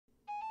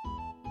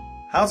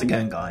How's it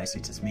going, guys?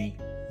 It is me,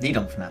 the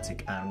Dom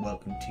Fanatic, and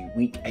welcome to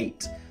week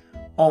 8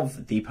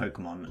 of the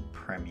Pokemon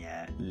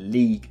Premier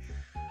League.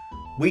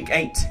 Week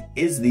 8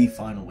 is the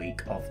final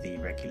week of the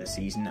regular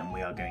season, and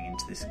we are going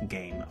into this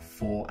game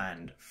 4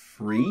 and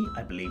 3,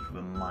 I believe,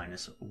 with a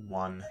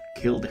 -1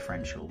 kill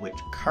differential, which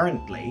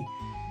currently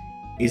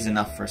is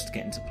enough for us to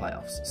get into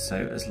playoffs.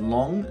 So as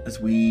long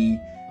as we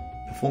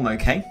perform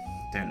okay,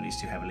 don't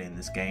lose too heavily in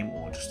this game,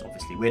 or just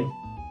obviously win,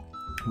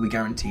 we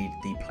guaranteed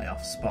the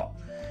playoff spot.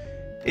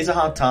 It's a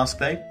hard task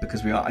though,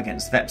 because we are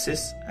against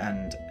Vepsis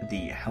and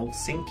the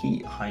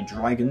Helsinki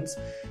Hydreigons,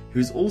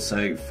 who's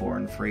also 4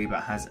 and 3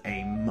 but has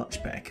a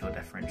much better kill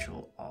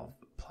differential of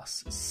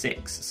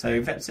 +6.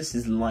 So Vepsis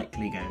is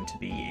likely going to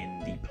be in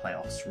the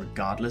playoffs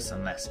regardless,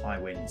 unless I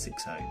win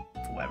 6-0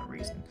 for whatever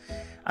reason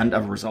and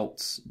other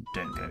results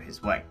don't go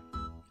his way.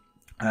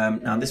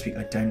 Now this week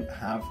I don't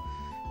have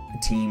a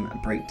team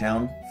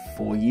breakdown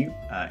for you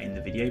in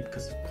the video,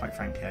 because quite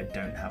frankly I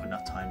don't have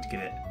enough time to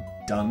get it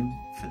done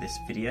for this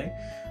video.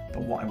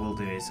 But what I will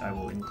do is I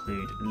will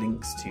include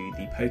links to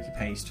the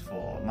PokePaste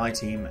for my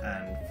team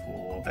and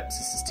for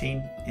Vepsis'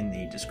 team in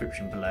the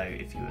description below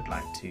if you would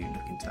like to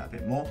look into that a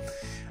bit more.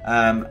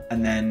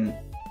 And then,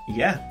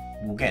 yeah,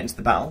 we'll get into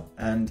the battle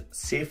and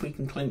see if we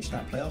can clinch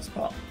that playoff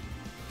spot.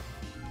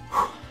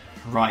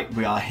 Right,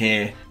 we are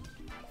here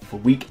for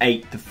week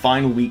 8, the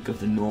final week of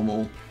the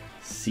normal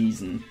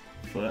season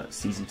for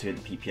season 2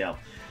 of the PPL.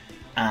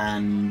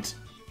 And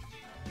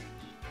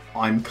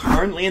I'm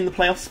currently in the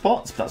playoff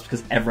spots, but that's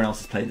because everyone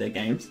else has played their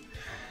games.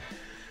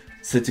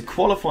 So to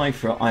qualify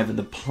for either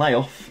the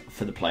playoff,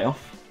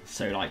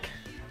 so like,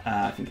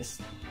 I think it's,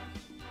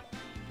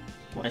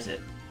 what is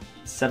it?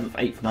 7th,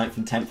 8th, 9th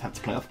and 10th have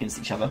to play off against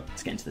each other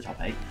to get into the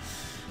top 8.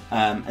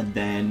 And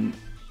then,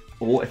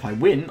 or if I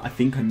win, I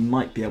think I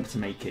might be able to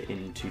make it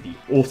into the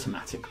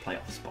automatic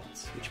playoff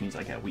spots, which means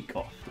I get a week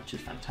off, which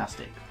is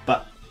fantastic.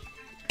 But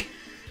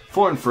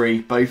 4 and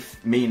 3,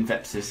 both me and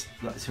Vepsis,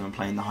 that's who I'm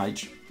playing, the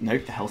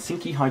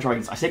Helsinki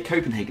Hydreigons. I said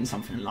Copenhagen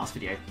something in the last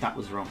video, that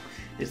was wrong.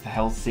 It's the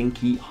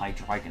Helsinki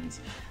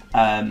Hydreigons.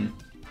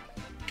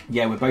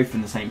 Yeah, we're both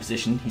in the same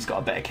position. He's got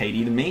a better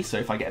KD than me, so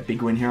if I get a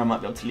big win here, I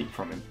might be able to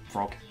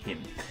leapfrog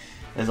him.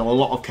 There's a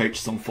lot of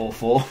coaches on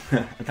 4-4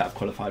 that have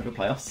qualified for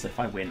playoffs, so if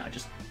I win,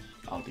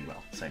 I'll do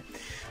well. So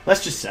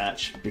let's just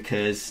search,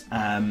 because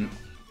I'll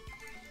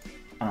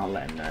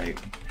let him know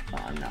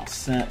that I'm now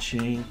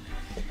searching.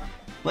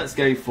 Let's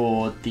go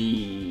for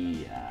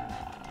the,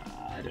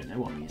 I don't know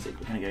what music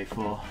we're going to go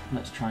for.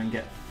 Let's try and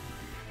get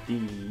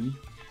the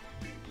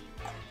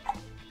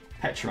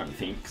Petrant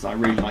theme, because I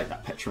really like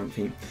that Petrant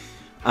theme.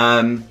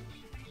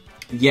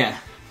 Yeah,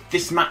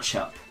 this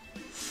matchup,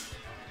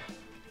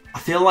 I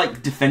feel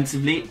like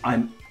defensively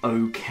I'm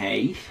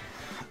okay.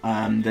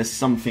 There's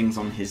some things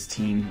on his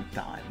team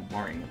that I'm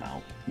worrying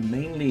about.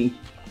 Mainly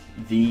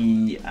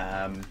the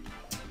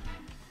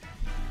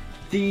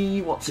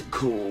what's it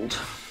called?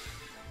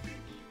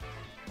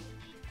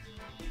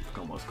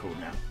 What it's called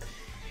now.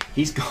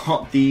 He's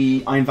got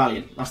the Iron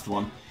Valiant, that's the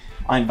one.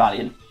 Iron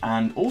Valiant,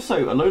 and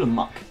also a load of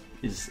muck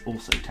is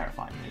also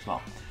terrifying me as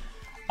well.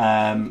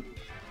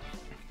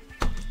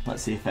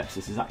 Let's see if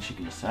Vepsis is actually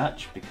going to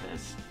search,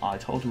 because I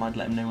told him I'd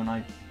let him know when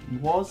I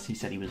was. He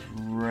said he was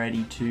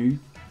ready to.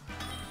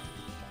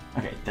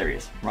 Okay, there he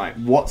is. Right,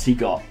 what's he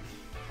got?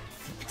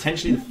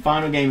 Potentially the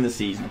final game of the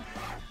season.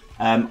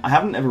 I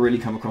haven't ever really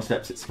come across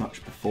Vepsis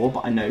much before,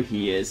 but I know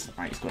he is.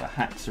 Right, he's got a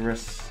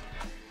Haxorus.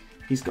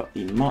 He's got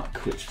the muck,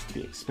 which is to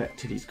be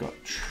expected. He's got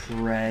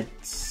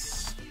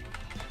treads.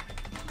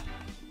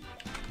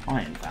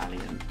 Iron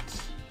Valiant.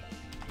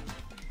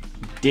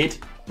 He did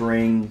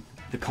bring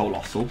the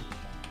Colossal,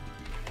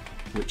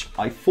 which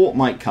I thought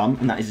might come,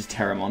 and that is his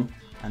Terramon,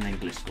 and then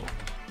Gliscor.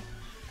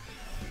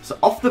 So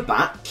off the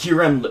bat,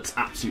 QRM looks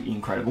absolutely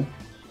incredible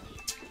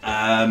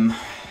for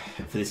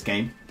this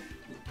game.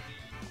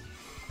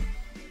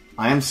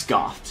 I am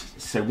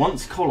scarfed, so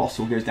once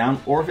Colossal goes down,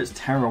 or if it's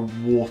Terra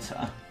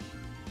Water,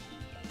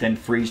 then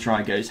Freeze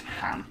Dry goes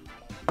ham.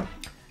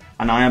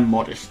 And I am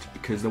modest,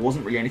 because there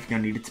wasn't really anything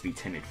I needed to be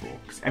timid for,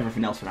 because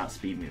everything else would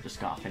outspeed me with a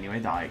Scarf anyway,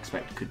 that I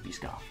expect could be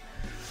Scarf.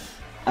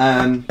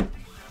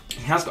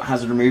 He has got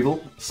Hazard Removal.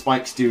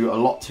 Spikes do a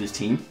lot to his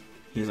team.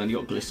 He has only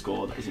got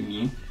Gliscor that is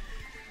immune.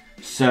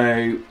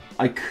 So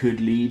I could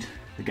lead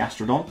the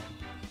Gastrodon.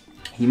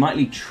 He might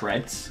lead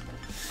Treads.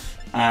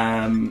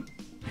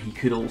 He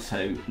could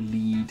also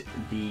lead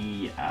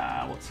the,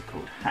 what's it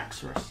called,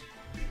 Haxorus.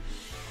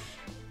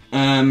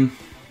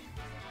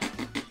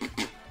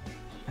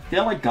 I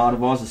feel like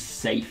Gardevoir's a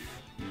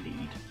safe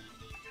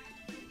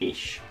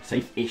lead-ish.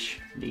 Safe-ish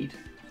lead.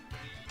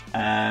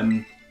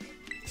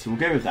 So we'll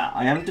go with that.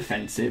 I am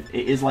defensive.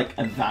 It is like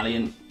a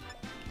Valiant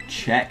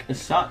check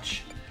as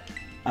such.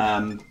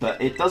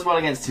 But it does well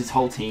against his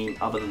whole team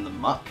other than the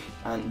muck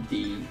and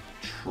the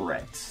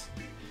treads.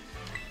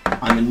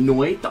 I'm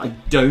annoyed that I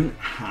don't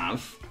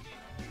have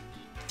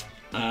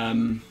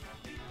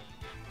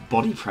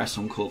body press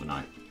on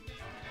Corviknight,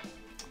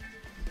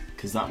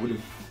 because that would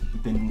have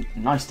been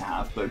nice to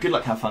have, but good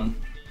luck, have fun,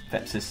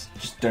 Vepsis.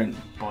 Just don't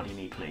body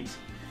me, please.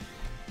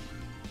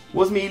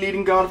 Was me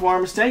leading Guard of War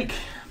a mistake?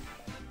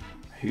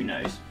 Who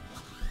knows?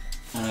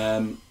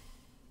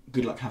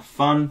 Good luck, have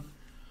fun.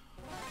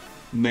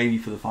 Maybe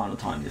for the final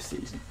time this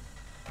season.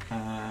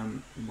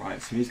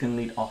 Right, so he's going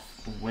to lead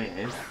off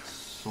with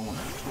Sauna,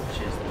 which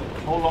is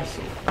the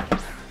Colossal.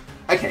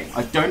 Okay,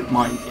 I don't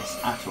mind this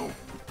at all.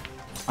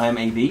 I am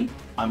AV.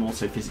 I'm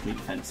also physically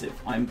defensive.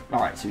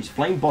 Alright, so he's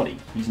Flame Body.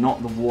 He's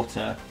not the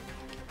Water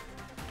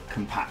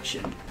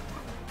Compaction.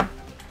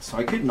 So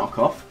I could knock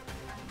off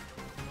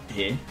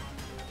here.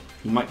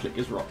 He might click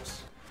his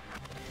rocks.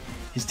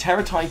 His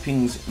Terra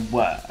typings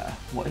were...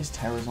 What is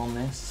Terra's on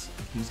this?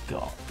 He's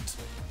got...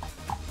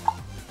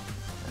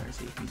 Where is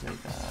he? He's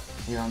over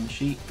here on the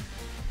sheet.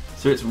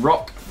 So it's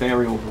Rock,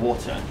 Fairy or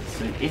Water.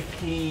 So if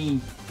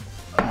he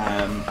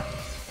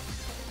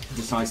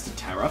decides to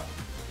Terra,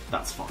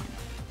 that's fine.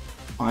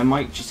 I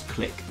might just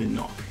click the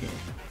knock here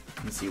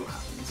and see what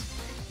happens.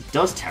 He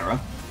does Terra.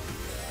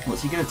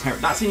 What's he going to Terra?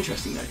 That's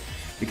interesting though,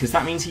 because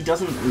that means he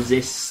doesn't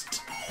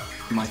resist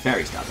my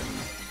Fairy Stab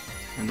anymore.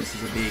 And this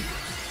is a big...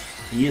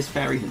 He is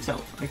Fairy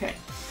himself. Okay.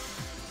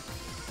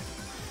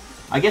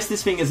 I guess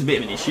this thing is a bit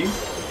of an issue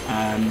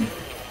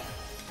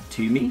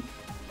to me,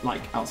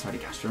 like outside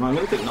of Gastrodon. I'm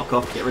going to click knock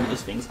off, get rid of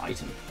this thing's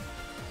item.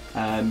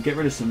 Get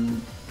rid of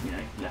some, you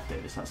know,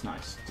 leftovers. That's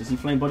nice. Does he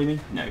Flame Body me?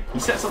 No. He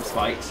sets up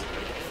spikes,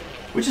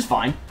 which is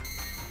fine,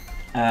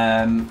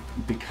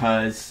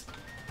 because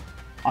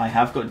I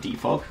have got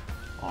Defog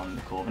on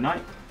the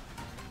Corviknight.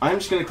 I'm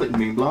just going to click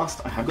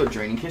Moonblast. I have got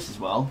Draining Kiss as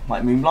well.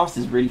 Like, Moonblast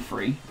is really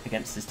free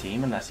against his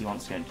team unless he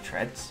wants to go into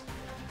Treads.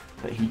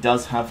 But he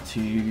does have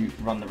to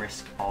run the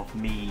risk of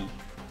me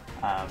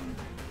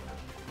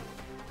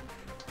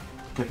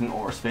clicking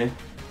Aura Sphere.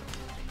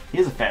 He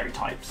is a Fairy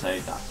type, so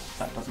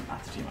that doesn't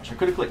matter too much. I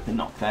could have clicked the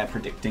knock there,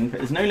 predicting, but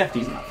there's no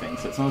lefties in that thing,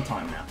 so it's on a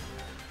time now.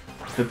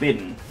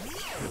 Forbidden,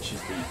 which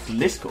is the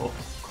Gliscor.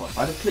 If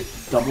I'd have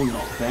clicked double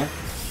knock there,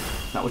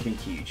 that would have been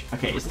huge.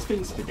 Okay, is this thing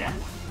Spadef?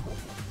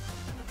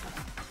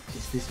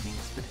 Is this thing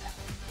Spadef?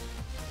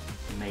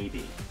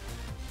 Maybe.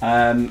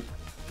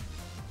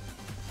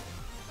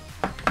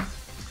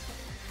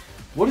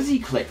 What does he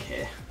click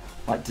here?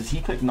 Like, does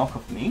he click knock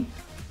off me?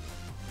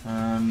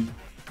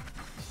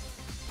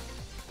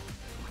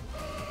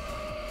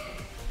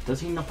 Does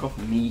he knock off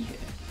me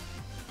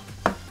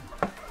here?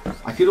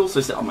 I could also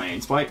set up my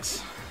own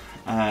spikes.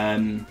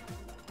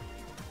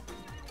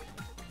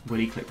 Will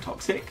he click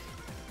Toxic?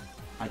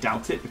 I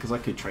doubt it, because I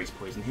could Trace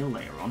Poison Heal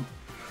later on.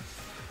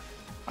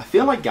 I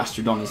feel like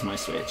Gastrodon is my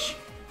switch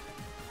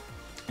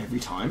every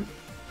time,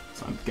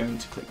 so I'm going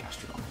to click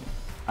Gastrodon here.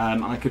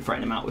 And I could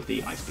threaten him out with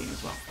the Ice Beam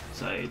as well,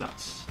 so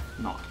that's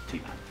not too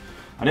bad.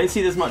 I don't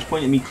see there's much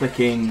point in me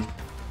clicking...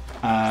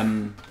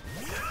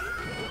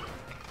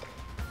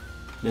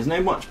 There's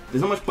not much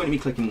point in me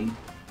clicking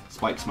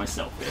spikes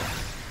myself here.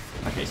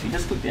 Okay, so he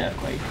does click the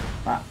Earthquake.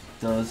 That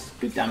does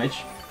good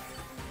damage.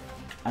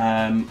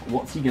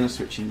 What's he going to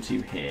switch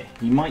into here?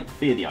 He might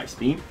fear the Ice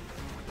Beam.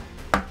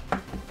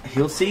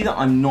 He'll see that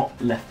I'm not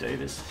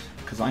leftovers,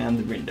 because I am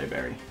the Rindo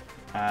Berry.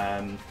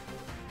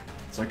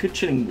 So I could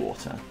Chilling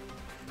Water.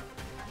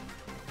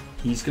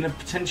 He's going to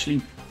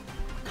potentially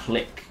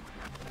click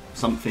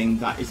something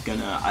that is going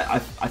to... I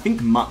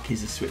think Muck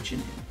is a switch in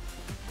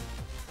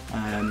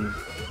him.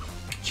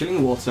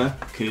 Chilling Water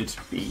could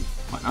be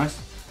quite nice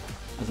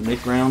as a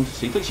mid-ground.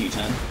 So he clicks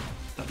U-turn.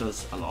 That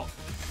does a lot.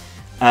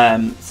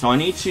 So I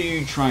need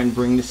to try and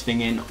bring this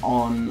thing in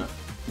on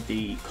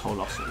the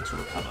Colossal to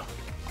recover,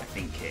 I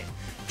think here.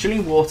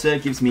 Chilling Water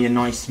gives me a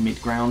nice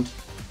mid-ground.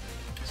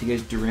 So he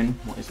goes Durin.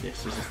 What is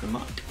this? Is this the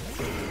Muck?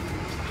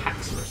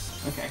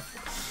 Haxorus. Okay.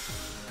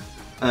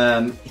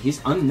 He's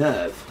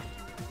Unnerve.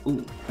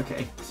 Ooh,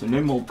 okay. So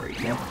no Mold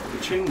Breaker.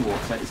 The Chilling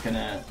Water is going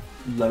to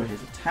lower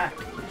his attack,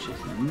 which is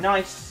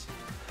nice.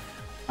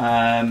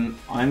 I'm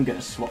going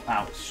to swap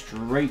out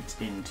straight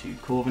into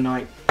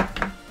Corviknight.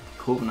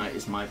 Corviknight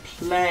is my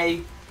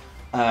play.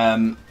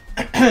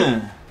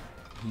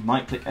 He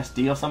might click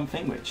SD or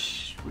something,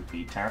 which would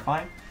be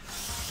terrifying.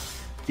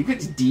 If he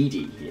clicks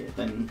DD here,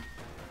 then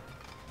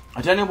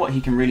I don't know what he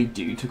can really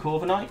do to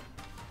Corviknight,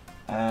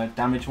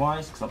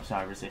 damage-wise, because obviously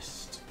I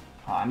resist.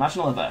 I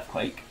imagine I'll have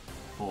Earthquake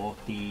for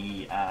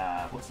the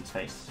what's its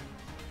face.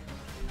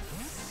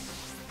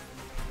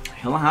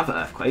 He'll have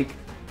Earthquake.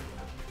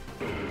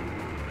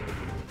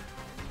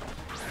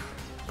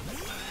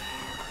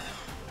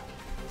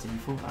 So you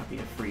thought that'd be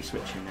a free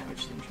switch in there,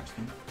 which is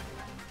interesting.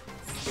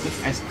 It's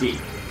SD.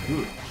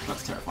 Ooh,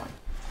 that's terrifying.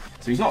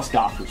 So he's not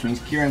Scarf, which means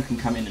Kyurem can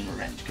come in and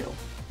revenge kill.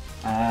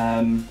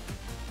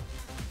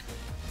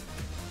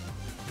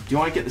 Do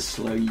I get the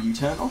slow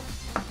U-turn off?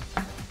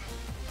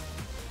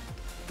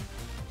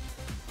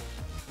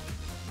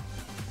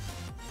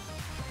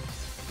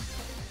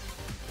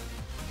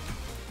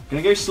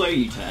 Gonna go slow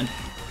U-turn.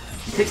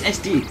 He clicks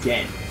SD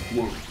again.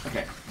 Whoa,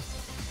 okay.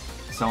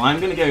 So I'm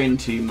gonna go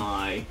into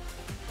my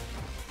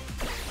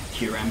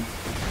Kyurem,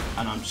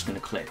 and I'm just gonna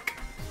click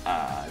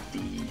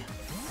the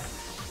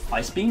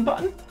Ice Beam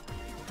button.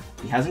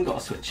 He hasn't got a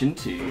switch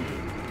into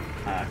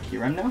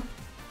Kyurem now.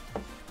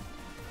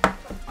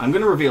 I'm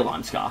going to reveal that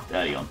I'm Scarfed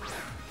early on.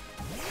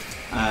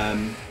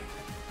 I'm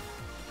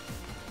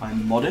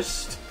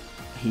modest.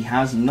 He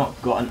has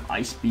not got an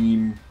Ice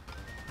Beam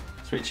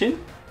switch in.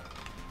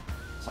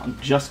 So I'm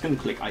just going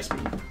to click Ice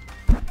Beam.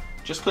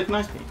 Just click an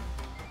Ice Beam.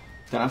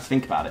 Don't have to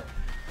think about it.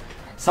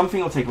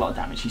 Something will take a lot of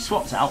damage. He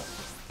swaps out.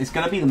 It's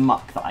going to be the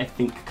Muck that I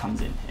think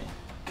comes in here.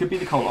 Could be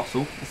the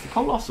Colossal. It's the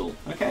Colossal.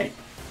 Okay.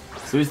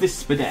 So is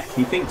this Spadef?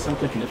 He thinks I'm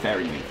clicking a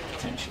Fairy move,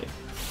 potentially.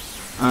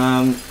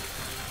 That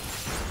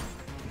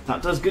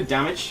does good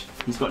damage.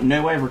 He's got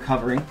no way of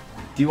recovering.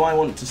 Do I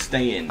want to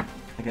stay in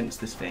against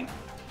this thing?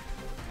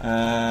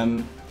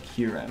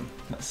 Curem.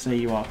 Let's say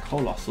you are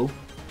Colossal.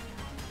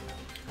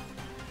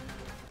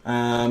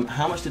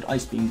 How much did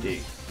Ice Beam do?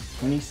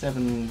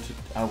 27 to...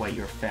 Oh wait,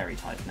 you're a Fairy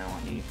type now,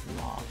 aren't you?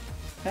 You are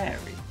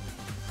Fairy.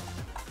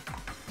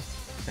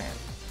 Fairy.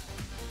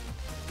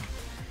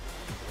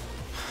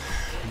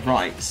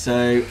 Right,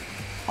 so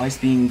Ice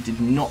Beam did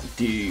not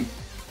do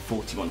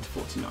 41 to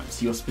 49,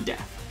 so you're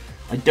Spadef.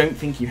 I don't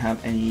think you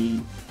have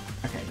any...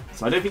 Okay,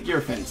 so I don't think you're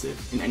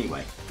offensive in any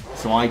way.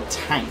 So I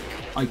tank,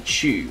 I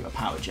chew a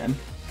Power Gem.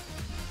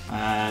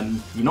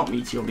 You're not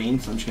Meteor Beam,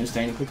 so I'm just going to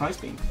stay in and click Ice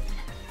Beam.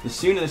 The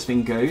sooner this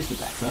thing goes, the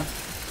better.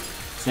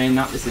 Saying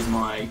that, this is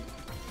my...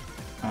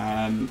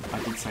 I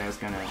did say I was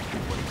going to...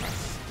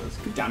 That's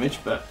good damage,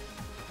 but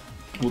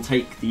we'll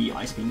take the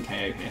Ice Beam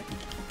KO here.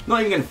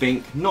 Not even going to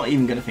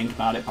think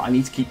about it, but I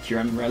need to keep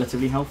Curem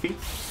relatively healthy.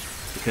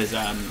 Because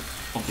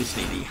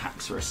obviously the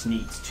Haxorus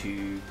needs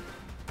to...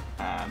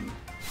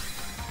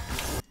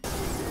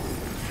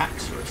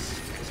 Haxorus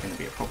is going to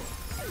be a problem.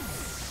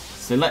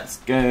 So let's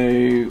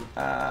go...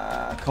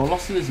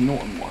 Colossal is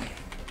Norton 1.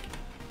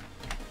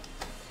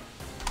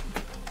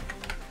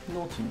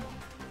 Norton 1.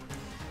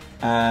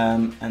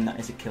 And that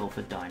is a kill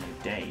for Dino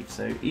Dave.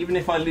 So even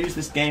if I lose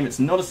this game, it's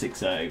not a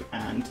 6-0,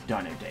 and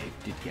Dino Dave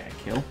did get a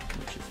kill,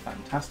 which is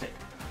fantastic.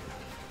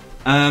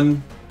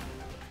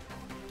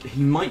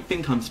 He might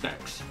think I'm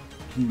Specs.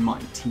 He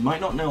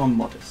might not know I'm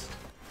Modest.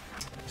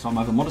 So I'm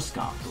either Modest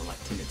Scarf or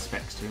like Timid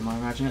Specs to him, I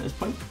imagine, at this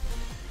point.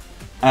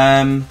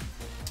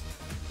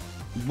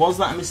 Was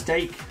that a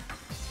mistake?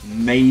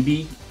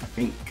 Maybe. I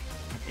think...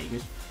 Okay, he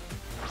goes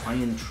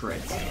Iron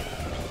Treads.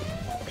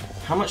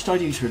 How much do I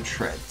do to a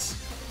Treads?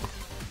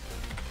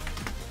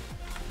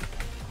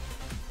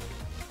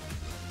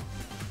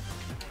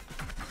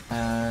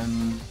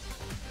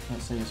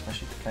 Let's say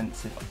especially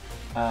defensive.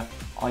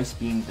 Ice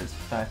Beam does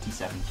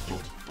 37 to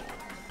 44.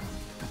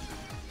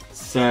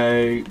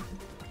 So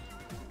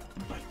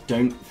I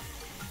don't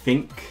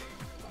think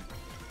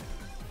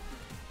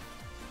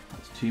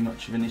that's too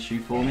much of an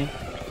issue for me.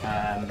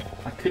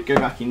 I could go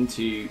back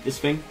into this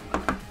thing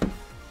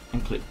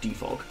and click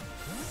Defog,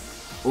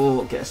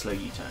 or get a slow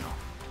U-turn off.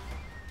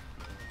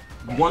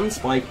 One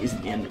spike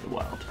isn't the end of the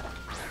world.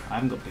 I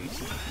haven't got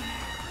boots.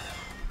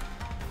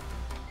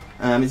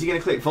 Is he going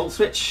to click Volt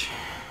Switch?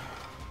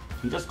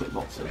 He does click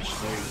Volt Switch,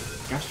 so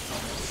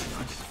Gastrodon is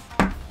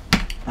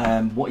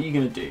nice. What are you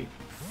going to do?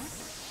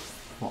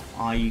 What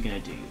are you going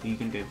to do? Are you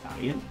going to go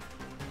Valiant?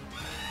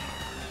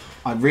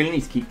 I really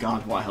need to keep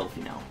Gardevoir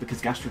healthy now,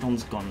 because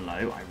Gastrodon's gone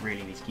low. I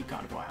really need to keep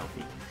Gardevoir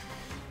healthy,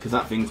 because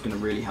that thing's going to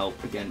really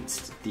help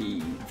against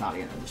the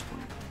Valiant at this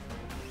point.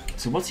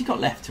 So what's he got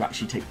left to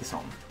actually take this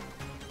on?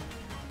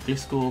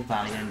 Gliscor,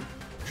 Valiant,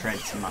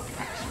 Treads, and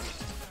Mudpax.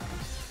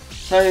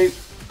 So,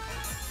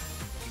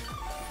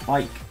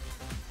 like,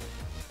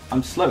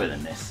 I'm slower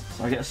than this,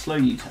 so I get a slow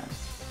U-turn.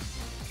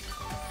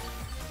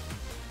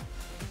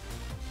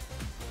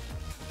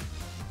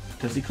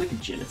 Does he click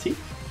Agility?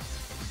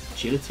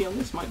 Agility on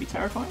this might be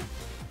terrifying.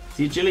 Is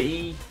the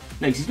Agility...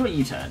 No, because he's got a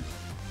U-turn.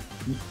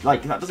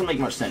 Like, that doesn't make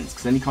much sense,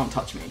 because then he can't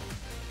touch me.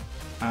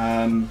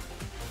 I'm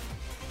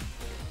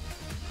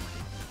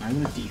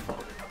going to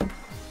Defog.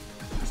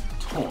 It's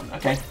Torn.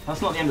 Okay,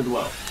 that's not the end of the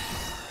world.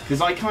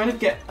 Because I kind of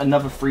get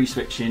another free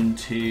switch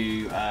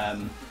into... so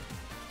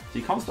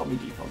you can't stop me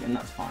defogging,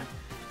 that's fine.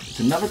 It's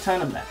another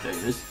turn of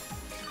leftovers.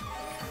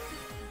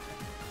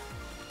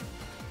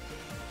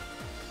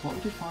 What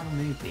would your final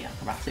move be?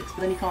 Acrobatics,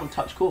 but then you can't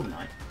touch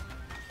Corviknight.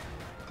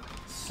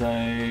 So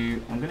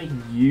I'm going to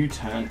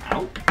U-turn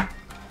out.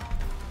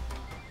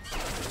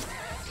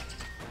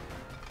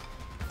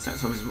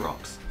 Sets up his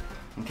rocks.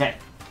 Okay.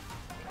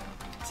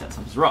 Sets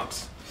up his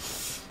rocks.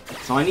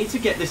 So I need to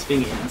get this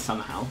thing in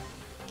somehow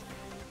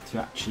to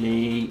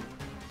actually...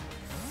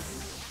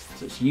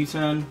 So it's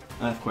U-turn,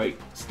 Earthquake,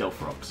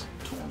 Stealth Rocks,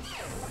 Torn.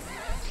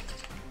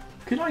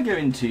 Could I go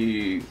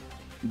into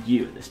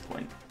U at this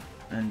point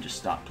and just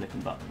start clicking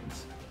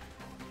buttons?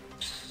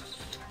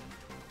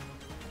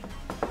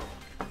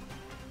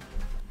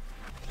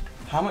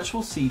 How much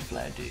will Seed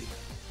Flare do?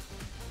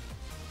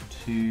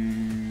 To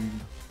you.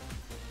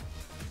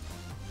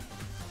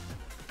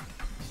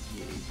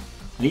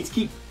 I need to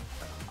keep...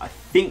 I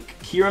think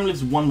Kyurem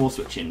lives one more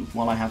switch in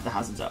while I have the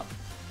hazards up.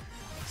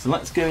 So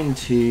let's go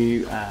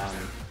into...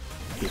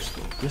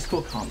 Gliscor.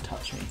 Gliscor can't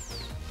touch me.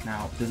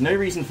 Now, there's no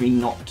reason for me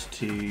not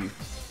to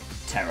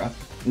Terra.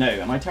 No,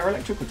 am I Terra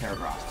Electric or Terra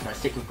Grass? Did I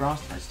stick with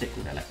Grass? Did I stick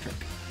with Electric?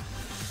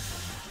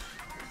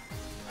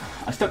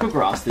 I stuck with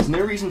Grass. There's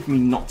no reason for me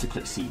not to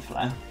click Seed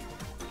Flare.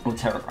 or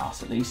Terra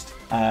Grass at least.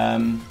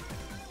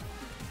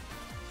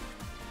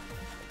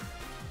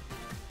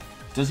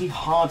 Does he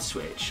hard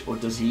switch, or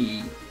does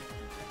he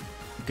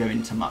go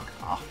into Muck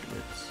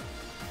afterwards?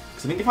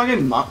 Because I think if I go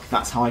Muck,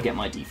 that's how I get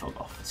my defog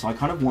off. So I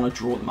kind of want to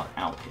draw the Muck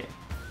out here.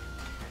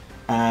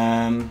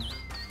 I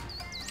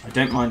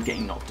don't mind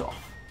getting knocked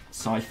off.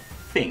 So I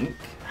think,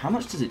 how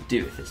much does it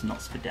do if it's not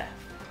Spadef?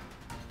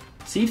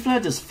 Seed Flare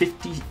does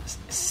 58 to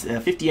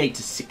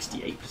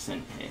 68%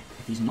 here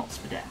if he's not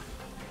Spadef.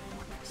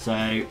 So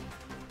I'm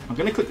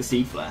going to click the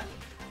Seed Flare.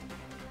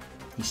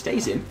 He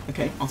stays in.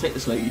 Okay, I'll take the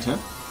slow U-turn.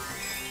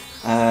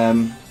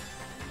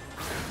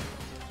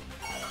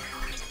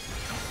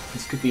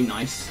 This could be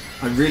nice.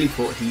 I really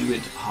thought he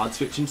would hard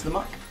switch into the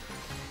Muck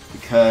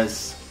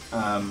because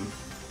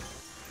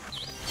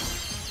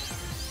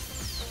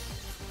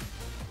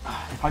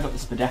if I got the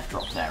Spadef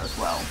drop there as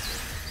well,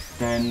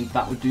 then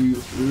that would do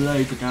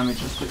loads of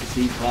damage. Let's click the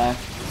Seed Flare.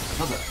 It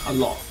does a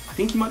lot. I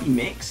think he might be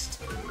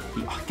mixed.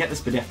 Get the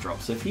Spadef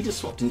drop. So if he just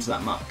swapped into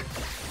that Muck,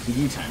 the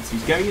U-turn, so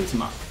he's going into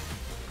Muck.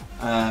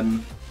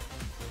 I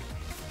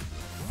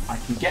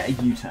can get a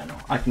U-turn.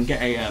 I can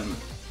get a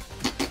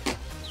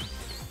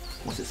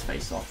what's its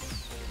face off.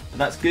 But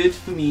that's good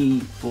for me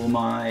for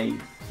my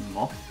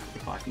Moth.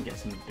 If I can get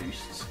some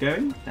boosts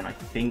going, then I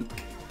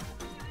think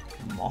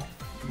Moth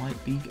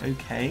might be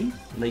okay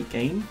late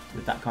game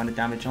with that kind of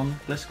damage on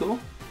Gliscor.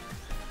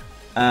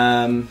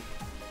 I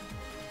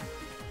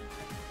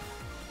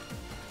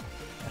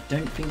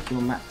don't think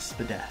you're max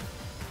Spadef,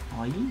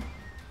 are you?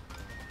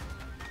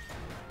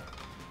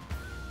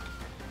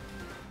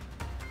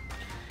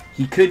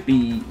 He could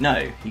be.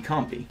 No, he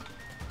can't be.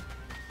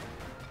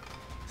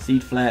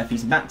 Seed Flare, if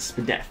he's max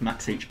Spadef,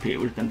 max HP, it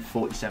would have been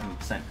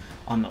 47%.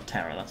 I'm not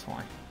Terra, that's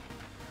why.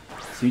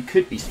 So he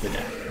could be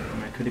Spadef,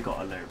 and I could have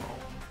got a low roll.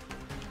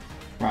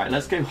 Right,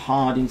 let's go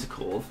hard into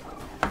Corv.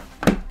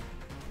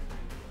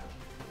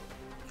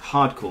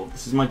 Hard Corv,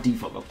 this is my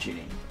defog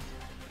opportunity.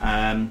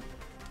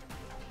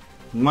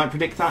 You might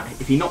predict that.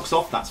 If he knocks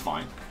off, that's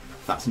fine.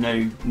 That's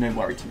no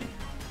worry to me.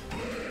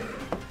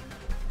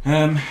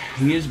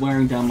 He is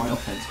wearing down my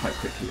offense quite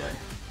quickly though.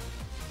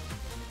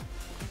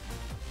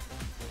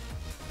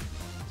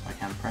 So I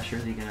can pressure.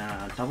 Is he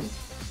gonna double?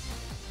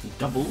 He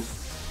doubles.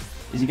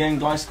 Is he going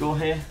Gliscor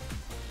here?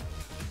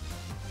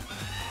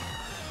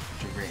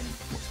 Durin.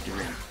 What's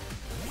Durin?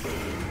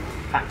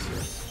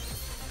 Axis.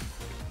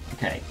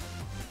 Okay.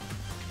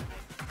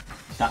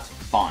 That's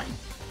fine.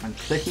 I'm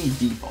clicking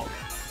defog.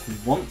 He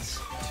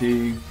wants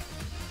to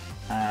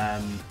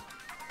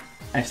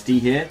SD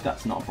here.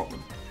 That's not a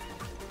problem.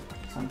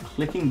 So I'm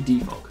clicking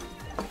defog.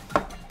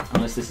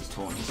 Unless this is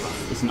torn as well.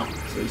 It's not.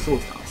 So he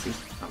Sword Dances.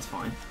 That's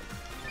fine.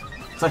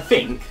 So I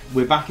think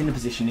we're back in the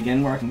position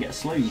again where I can get a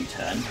slow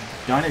U-turn.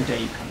 Dino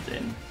Dave comes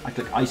in. I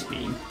click Ice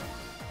Beam.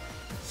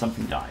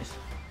 Something dies.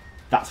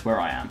 That's where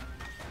I am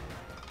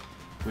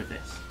with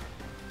this.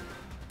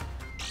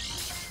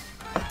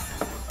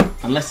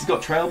 Unless he's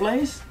got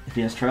Trailblaze. If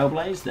he has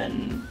Trailblaze,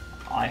 then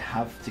I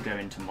have to go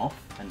into Moth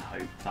and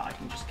hope that I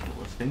can just kill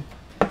this thing.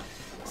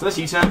 So let's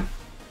U-turn.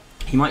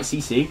 He might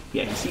CC.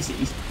 Yeah, he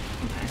CCs.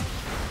 Okay.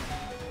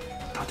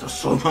 That does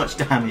so much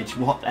damage.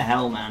 What the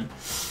hell, man?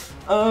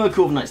 Oh,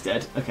 Corviknight's Knight's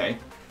dead. Okay.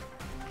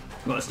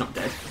 Well, it's not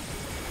dead.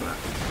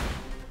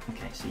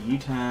 Okay, so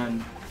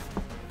U-turn.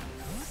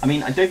 I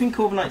mean, I don't think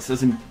Corviknight's Knight's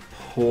as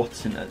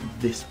important at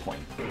this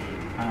point.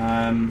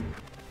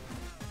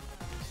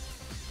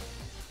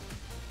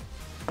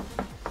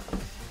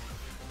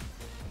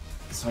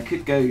 So I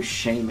could go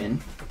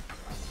Shaman.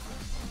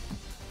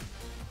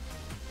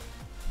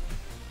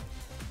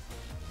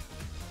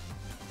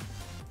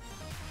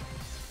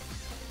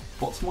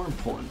 What's more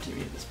important to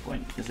me at this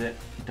point? Is it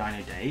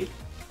Dino Dave?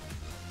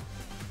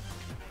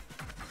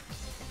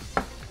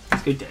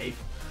 Let's go Dave.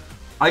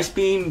 Ice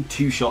Beam,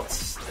 2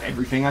 shots,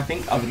 everything I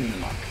think, other than the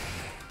Muck.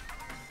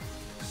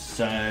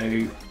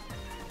 So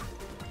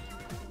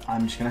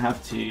I'm just gonna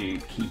have to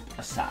keep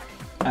a sack.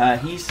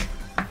 He's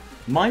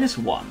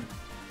 -1.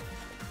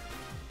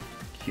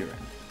 Huron.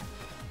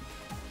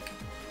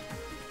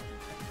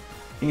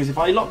 Thing is, if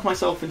I lock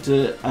myself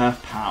into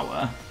Earth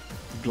Power,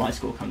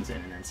 Gliscor comes in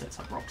and then sets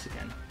up rocks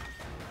again.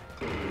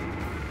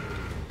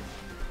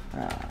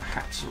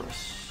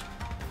 Haxorus.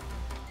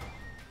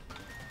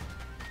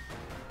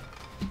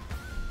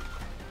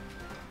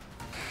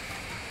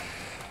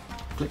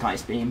 Click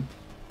Ice Beam.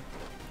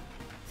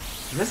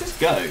 Let's just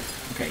go.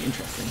 Okay,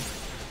 interesting.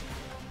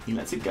 He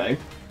lets it go.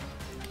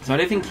 So I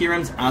don't think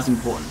Huron's as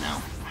important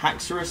now.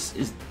 Haxorus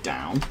is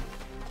down.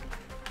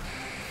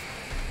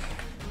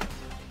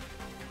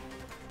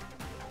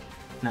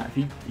 Now, if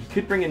he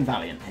could bring in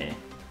Valiant here,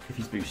 if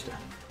he's booster.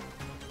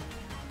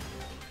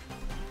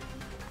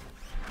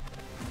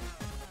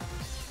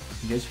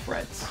 He goes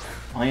Freds.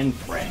 Iron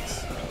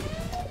Freds.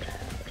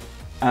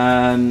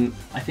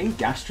 I think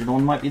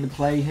Gastrodon might be the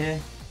play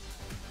here.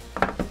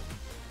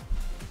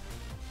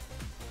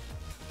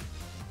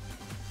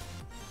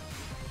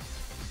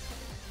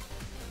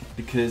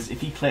 Because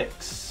if he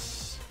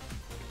clicks...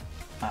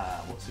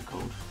 what's it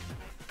called?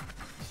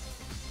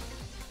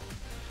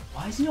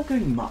 Why is he not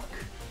going Muck?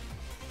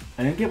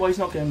 I don't get why he's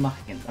not going muck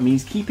again. I mean,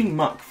 he's keeping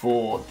muck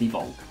for the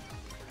Volk,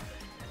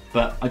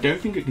 but I don't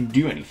think it can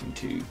do anything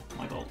to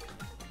my Volk.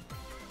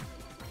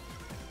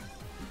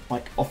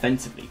 Like,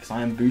 offensively, because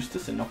I am booster,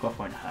 so knockoff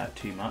won't hurt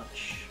too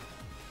much.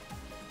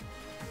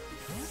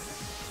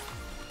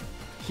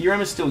 Hero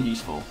is still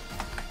useful.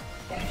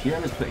 Hero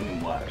is putting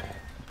in work.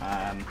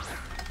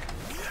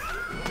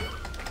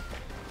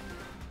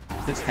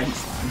 That's heavy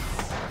slam.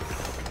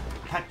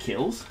 That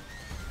kills.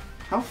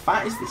 How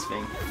fat is this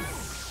thing?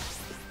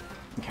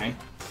 Okay.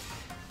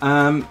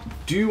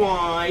 Do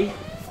I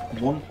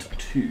want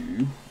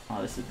to?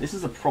 Oh, this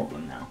is a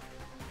problem now.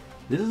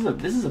 This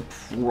is a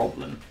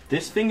problem.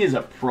 This thing is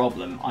a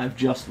problem. I've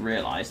just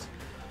realised.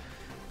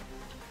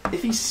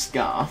 If he's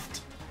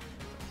scarfed,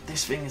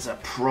 this thing is a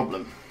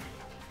problem.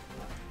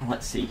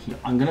 Let's see here.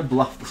 I'm gonna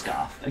bluff the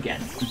scarf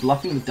again. I'm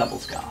bluffing the double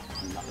scarf.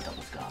 I love a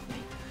double scarf, me.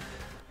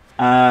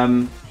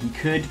 He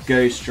could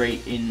go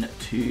straight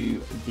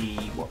into the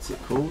what's it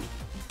called?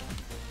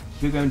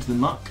 He could go into the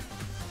muck.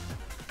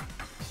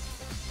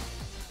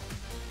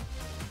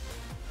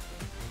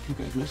 He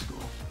could go to score.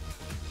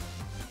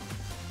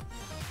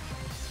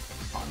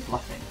 I'm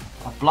bluffing.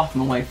 I've bluffed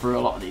my way through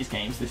a lot of these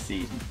games this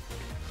season.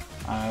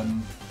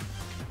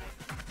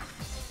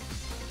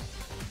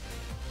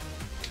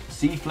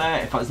 Sea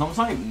Flare, as long as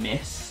I don't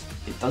miss,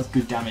 it does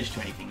good damage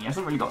to anything. He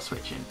hasn't really got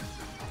switch in.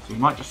 So he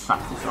might just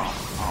sack this off.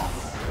 Oh,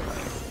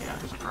 yeah,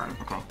 there's a pro.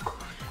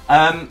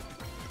 Okay.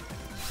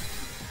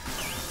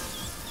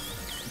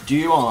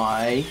 Do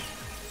I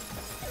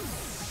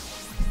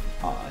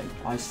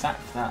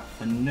sacked that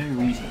for no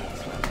reason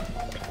whatsoever.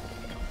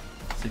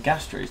 So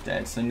Gastro's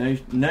dead, so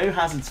no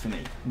hazards for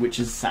me, which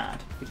is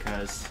sad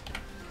because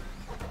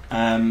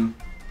I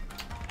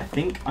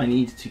think I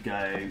need to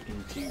go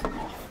into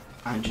Moth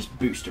and just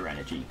booster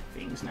energy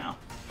things now.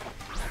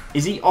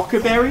 Is he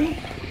Ockerberry?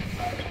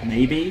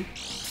 Maybe,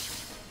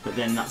 but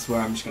then that's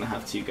where I'm just going to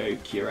have to go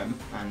cure him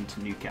and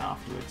nuke it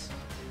afterwards.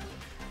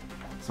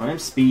 So I am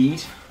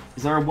speed.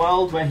 Is there a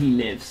world where he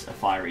lives a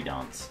fiery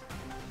dance?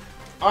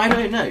 I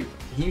don't know.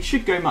 He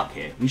should go muck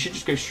here. He should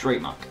just go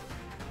straight muck.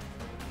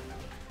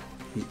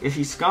 If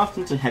he's scarfed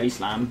into heavy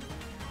slam,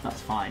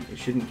 that's fine. It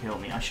shouldn't kill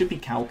me. I should be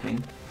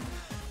calking.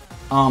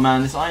 Oh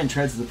man, this Iron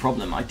Treads is a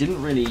problem. I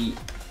didn't really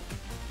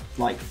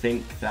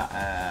think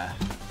that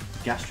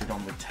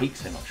Gastrodon would take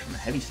so much from a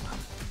heavy slam.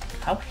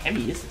 How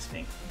heavy is this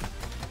thing?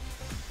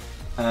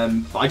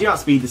 But I do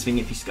outspeed this thing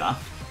if he's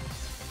scarfed.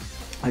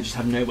 I just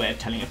have no way of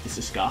telling if this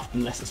is scarfed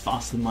unless it's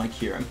faster than my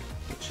Kyurem,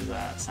 which is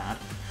sad.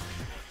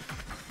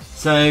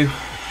 So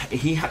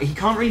he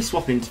can't really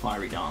swap into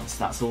Fiery Dance.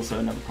 That's also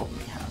another problem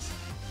he has.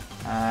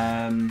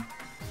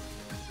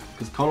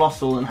 Because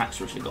Colossal and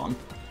Haxorus are gone.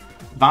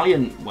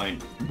 Valiant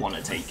won't want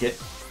to take it.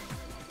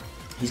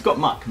 He's got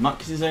Muck.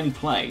 Muck is his only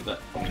play, but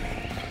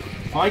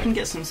if I can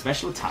get some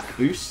special attack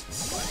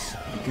boosts,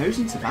 he goes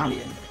into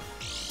Valiant.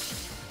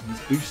 His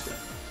booster.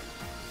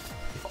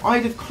 If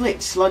I'd have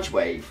clicked Sludge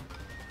Wave,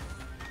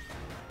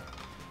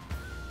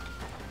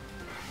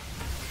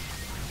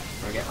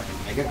 I get like a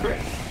mega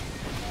crit.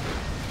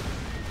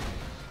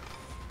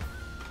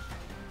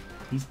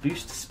 He's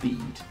boost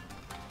speed.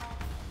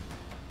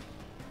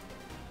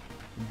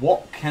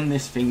 What can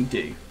this thing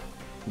do?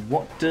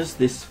 What does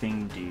this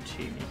thing do to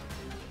me?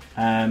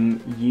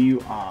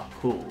 You are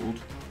called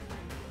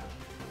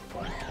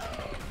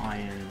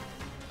Iron.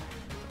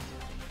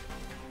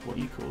 What are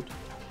you called?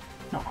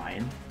 Not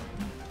Iron.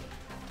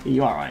 Yeah,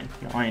 you are Iron.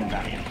 You're Iron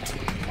Valiant.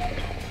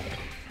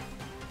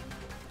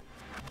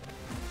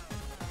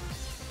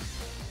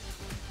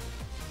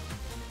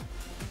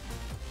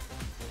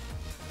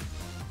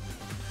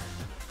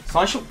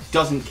 Psyshock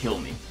doesn't kill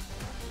me.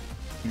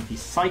 And if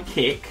he's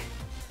Psychic,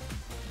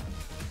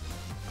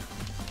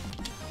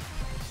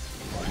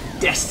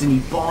 Destiny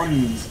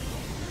Bond.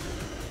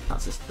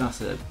 That's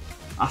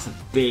a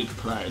big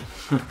play.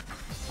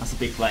 That's a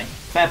big play.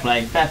 Fair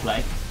play, fair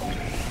play.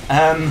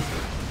 I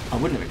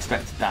wouldn't have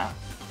expected that.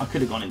 I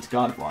could have gone into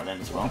Gardevoir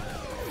then as well.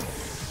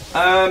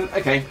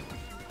 Okay.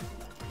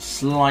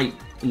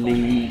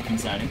 Slightly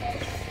concerning.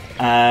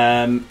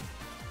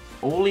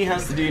 All he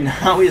has to do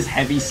now is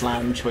Heavy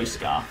Slam Choice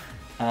Scarf.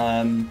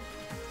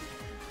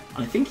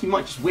 I think he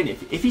might just win.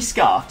 If he's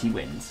Scarfed, he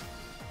wins.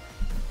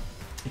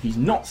 If he's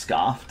not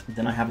Scarfed,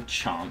 then I have a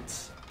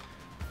chance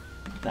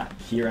that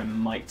Kira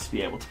might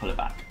be able to pull it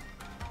back.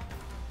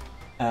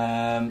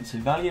 So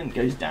Valiant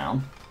goes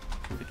down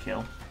with a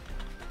kill.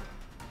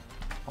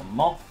 On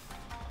Moth.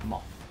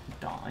 Moth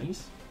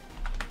dies.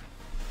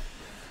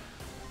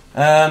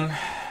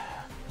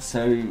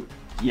 So,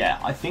 yeah,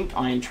 I think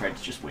Iron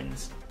Treads just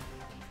wins.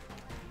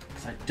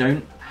 Because I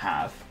don't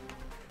have...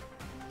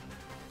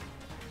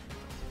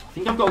 I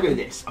think I've got to go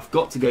this. I've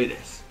got to go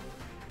this.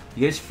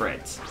 He goes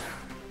Freds.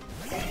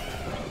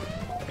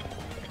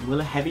 Will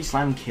a Heavy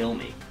Slam kill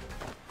me?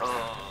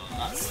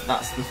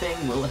 That's the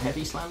thing. Will a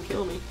Heavy Slam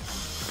kill me?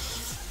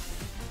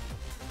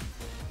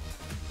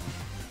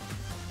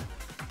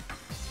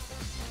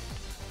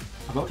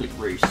 I've got to click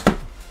Roost.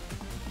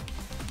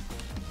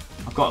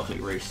 I've got to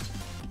click Roost.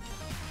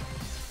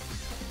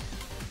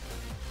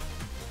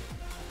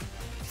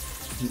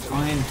 An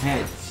iron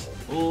heads.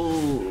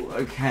 Oh,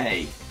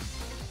 okay.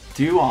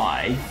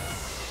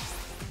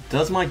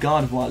 Does my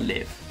Gardevoir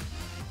live?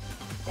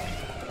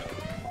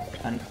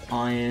 An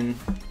iron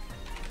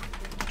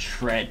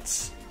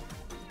treads.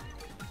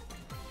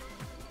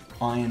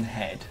 Iron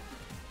head.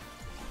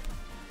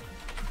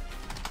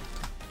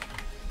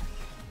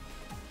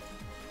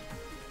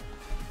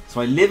 So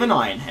I live an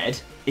iron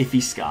head if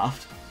he's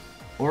scarfed.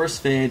 Aura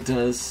Sphere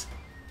does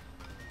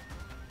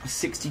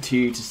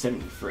 62 to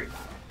 73.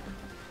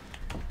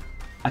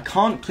 I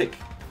can't click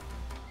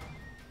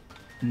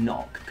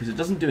knock because it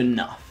doesn't do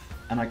enough,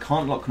 and I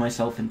can't lock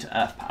myself into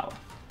Earth Power.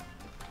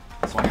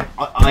 So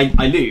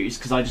I lose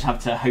because I just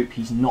have to hope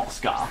he's not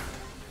scarfed.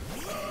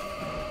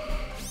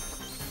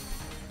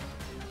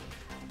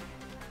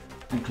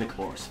 And click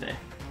Aura Sphere.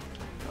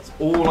 That's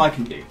all I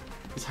can do,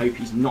 is hope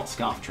he's not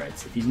Scarf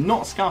Treads. If he's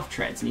not Scarf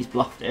Treads and he's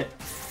bluffed it,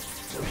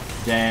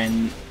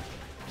 then...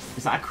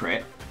 Is that a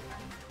crit?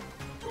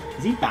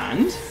 Is he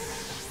banned?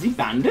 Is he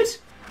banded?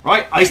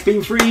 Right, Ice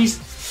Beam Freeze!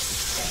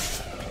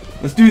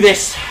 Let's do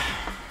this!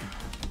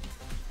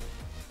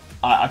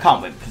 I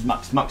can't win because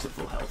Muck's at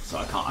full health, so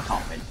I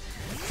can't win.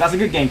 So that's a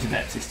good game to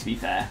Vepsis, to be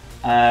fair.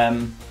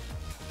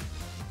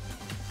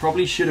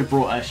 Probably should have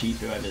brought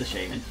Urshifu over the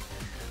Shaman.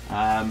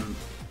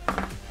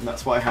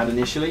 That's what I had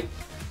initially.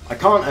 I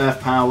can't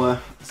Earth Power,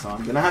 so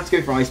I'm going to have to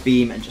go for Ice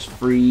Beam and just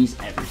freeze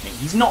everything.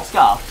 He's not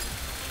Scarfed.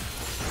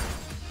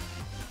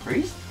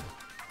 Freeze?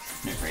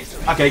 No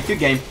freeze. Okay, good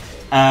game.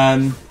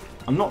 I'm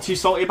not too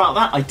salty about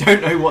that. I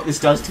don't know what this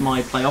does to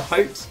my playoff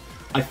hopes.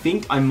 I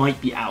think I might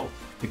be out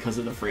because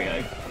of the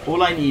Frio.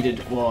 All I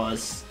needed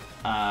was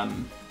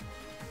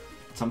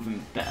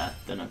something better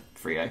than a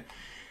Frio.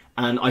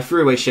 And I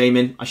threw away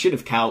Shaman. I should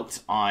have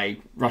calced. I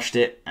rushed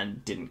it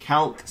and didn't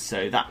calc,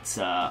 so that's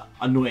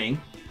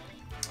annoying.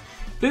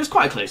 But it was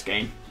quite a close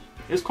game.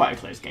 It was quite a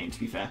close game, to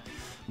be fair.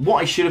 What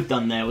I should have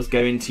done there was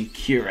go into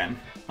Curem.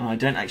 And I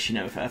don't actually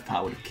know if Earth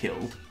Power would have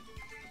killed.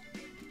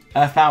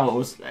 Earth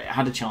Power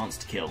had a chance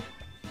to kill.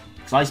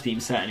 Because Ice Beam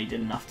certainly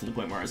did enough to the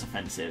point where it was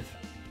offensive.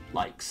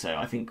 So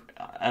I think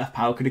Earth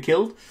Power could have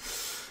killed.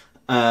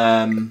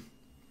 Oh,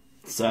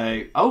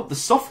 the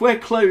software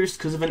closed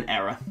because of an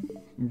error.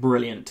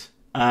 Brilliant.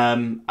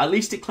 At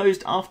least it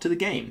closed after the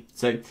game.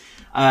 So,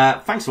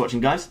 thanks for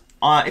watching, guys.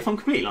 If I'm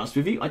completely honest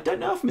with you, I don't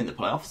know if I'm in the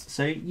playoffs,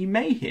 so you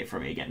may hear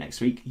from me again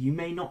next week. You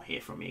may not hear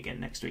from me again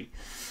next week.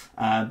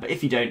 But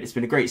if you don't, it's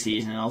been a great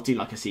season, and I'll do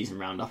like a season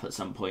roundup at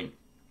some point.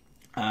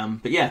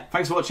 But yeah,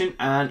 thanks for watching,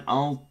 and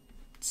I'll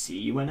see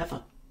you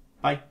whenever.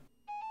 Bye.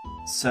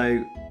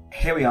 So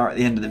here we are at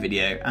the end of the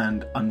video,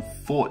 and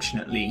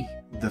unfortunately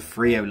the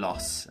Frio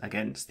loss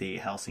against the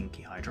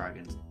Helsinki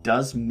Hydreigons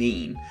does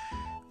mean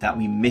that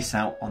we miss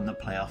out on the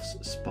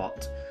playoffs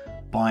spot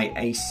by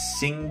a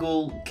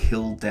single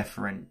kill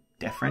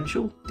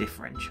differential.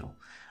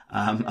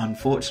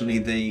 Unfortunately,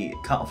 the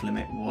cutoff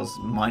limit was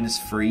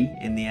 -3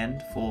 in the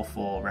end,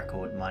 4-4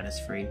 record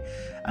 -3,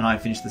 and I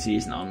finished the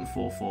season on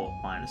 4-4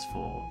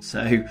 -4.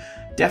 So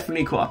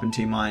definitely caught up in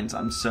two minds.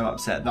 I'm so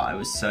upset that I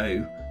was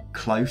so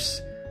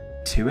close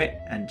to it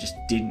and just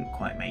didn't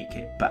quite make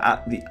it. But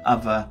at the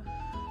other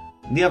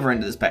end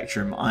of the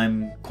spectrum,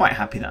 I'm quite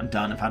happy that I'm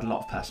done. I've had a lot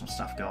of personal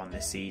stuff go on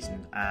this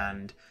season,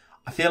 and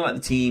I feel like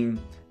the team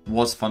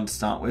was fun to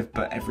start with,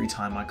 but every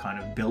time I kind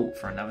of built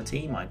for another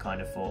team, I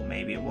kind of thought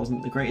maybe it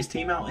wasn't the greatest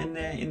team out in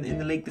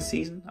the league this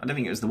season. I don't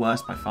think it was the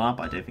worst by far,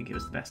 but I don't think it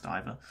was the best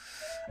either.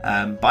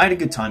 But I had a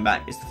good time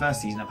back. It's the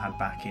first season I've had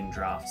back in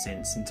draft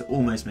since, and to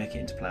almost make it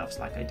into playoffs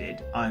like I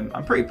did, I'm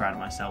pretty proud of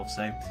myself.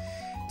 So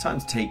time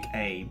to take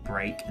a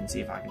break and see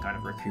if I can kind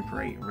of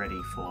recuperate,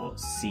 ready for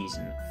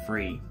season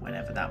 3,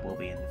 whenever that will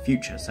be in the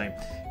future. So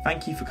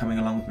thank you for coming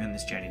along with me on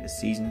this journey this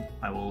season.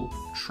 I will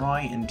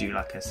try and do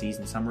like a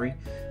season summary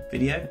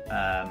video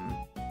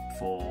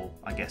for,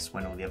 I guess,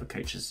 when all the other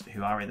coaches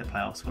who are in the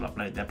playoffs will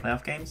upload their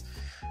playoff games.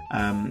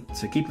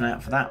 So keep an eye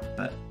out for that.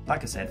 But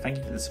like I said, thank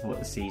you for the support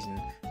this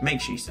season.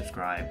 Make sure you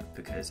subscribe,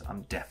 because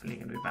I'm definitely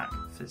going to be back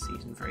for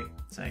season 3.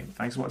 So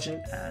thanks for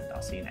watching, and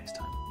I'll see you next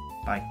time.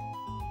 Bye.